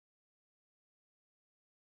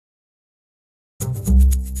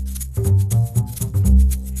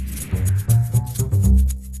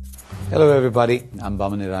Hello everybody, I'm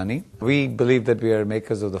Boman. We believe that we are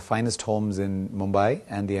makers of the finest homes in Mumbai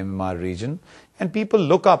and the MMR region, and people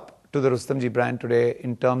look up to the Rustomjee brand today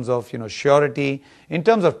in terms of surety, in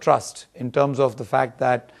terms of trust, in terms of the fact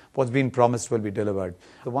that what's been promised will be delivered.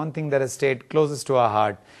 The one thing that has stayed closest to our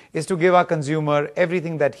heart is to give our consumer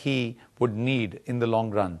everything that he would need in the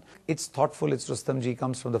long run. It's thoughtful, it's Rustomjee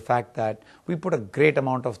comes from the fact that we put a great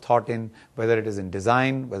amount of thought in, whether it is in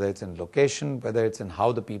design, whether it's in location, whether it's in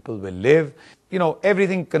how the people will live,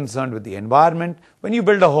 everything concerned with the environment. When you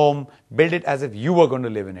build a home, build it as if you were going to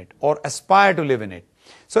live in it or aspire to live in it.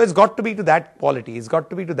 So it's got to be to that quality, it's got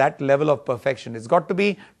to be to that level of perfection, it's got to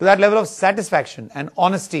be to that level of satisfaction and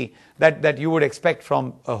honesty that you would expect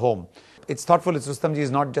from a home. It's thoughtful, it's Rustomjee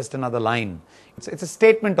is not just another line. It's a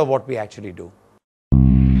statement of what we actually do.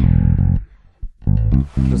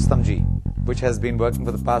 Rustomjee, which has been working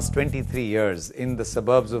for the past 23 years in the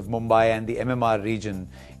suburbs of Mumbai and the MMR region,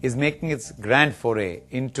 is making its grand foray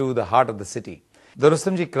into the heart of the city. The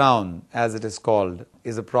Rustomjee Crown, as it is called,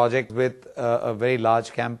 is a project with a very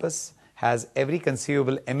large campus, has every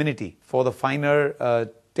conceivable amenity for the finer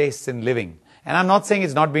tastes in living. And I'm not saying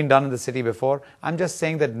it's not been done in the city before, I'm just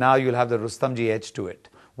saying that now you'll have the Rustomjee edge to it.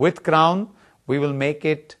 With Crown, we will make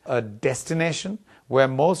it a destination where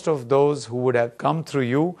most of those who would have come through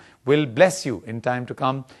you will bless you in time to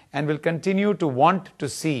come and will continue to want to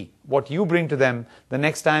see what you bring to them the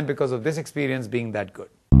next time because of this experience being that good.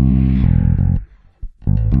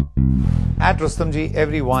 At Rustomjee,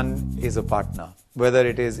 everyone is a partner, whether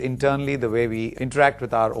it is internally the way we interact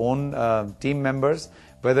with our own team members,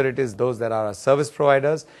 whether it is those that are our service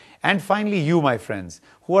providers, and finally you, my friends,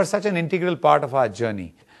 who are such an integral part of our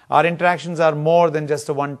journey. Our interactions are more than just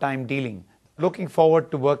a one-time dealing. Looking forward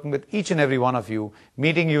to working with each and every one of you,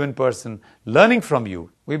 meeting you in person, learning from you.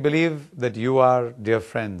 We believe that you, our dear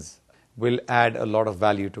friends, will add a lot of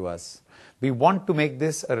value to us. We want to make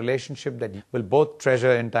this a relationship that we'll both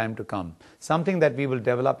treasure in time to come. Something that we will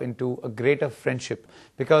develop into a greater friendship.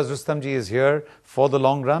 Because Rustomjee is here for the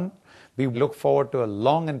long run, we look forward to a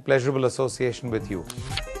long and pleasurable association with you.